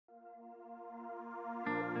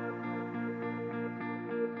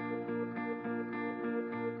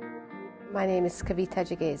My name is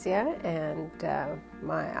Kavita and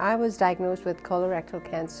I was diagnosed with colorectal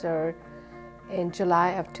cancer in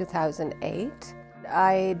July of 2008.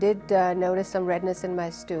 I did notice some redness in my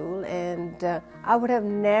stool, and I would have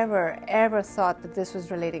never ever thought that this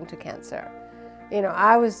was relating to cancer.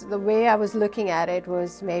 The way I was looking at it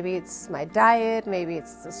was maybe it's my diet, maybe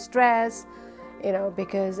it's the stress,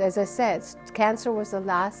 because as I said, cancer was the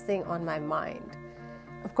last thing on my mind.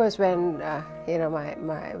 Of course, when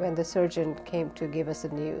when the surgeon came to give us the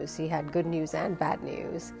news, he had good news and bad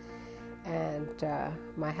news, and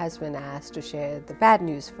my husband asked to share the bad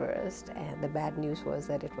news first, and the bad news was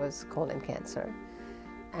that it was colon cancer,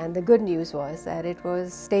 and the good news was that it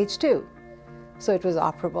was stage 2, so it was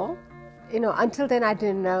operable. Until then, I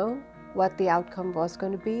didn't know what the outcome was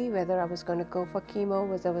going to be, whether I was going to go for chemo,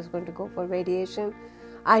 whether I was going to go for radiation.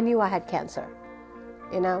 I knew I had cancer,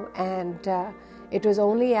 and it was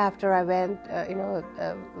only after I went,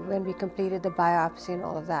 when we completed the biopsy and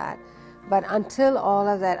all of that. But until all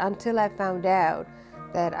of that, until I found out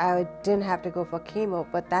that I didn't have to go for chemo,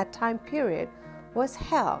 but that time period was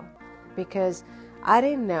hell, because I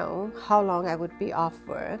didn't know how long I would be off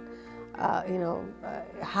work,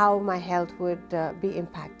 how my health would be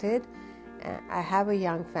impacted. I have a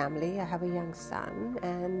young family, I have a young son,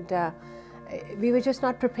 and we were just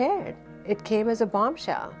not prepared. It came as a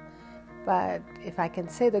bombshell. But if I can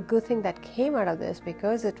say the good thing that came out of this,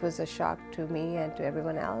 because it was a shock to me and to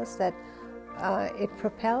everyone else, that it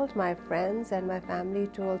propelled my friends and my family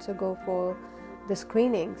to also go for the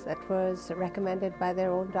screenings that was recommended by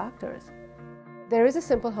their own doctors. There is a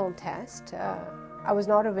simple home test. I was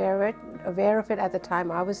not aware of it at the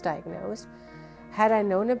time I was diagnosed. Had I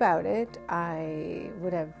known about it, I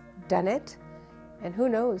would have done it, and who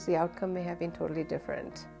knows, the outcome may have been totally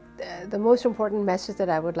different. The most important message that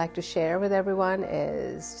I would like to share with everyone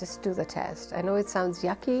is just do the test. I know it sounds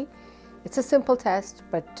yucky. It's a simple test,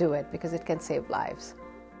 but do it, because it can save lives.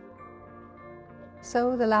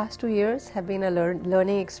 So the last 2 years have been a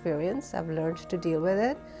learning experience. I've learned to deal with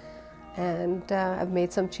it, and I've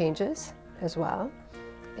made some changes as well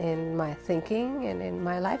in my thinking and in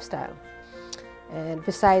my lifestyle. And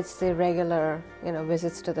besides the regular,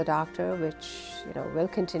 visits to the doctor, which, will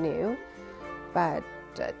continue, but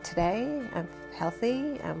today I'm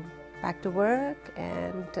healthy, I'm back to work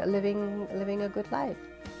and living a good life.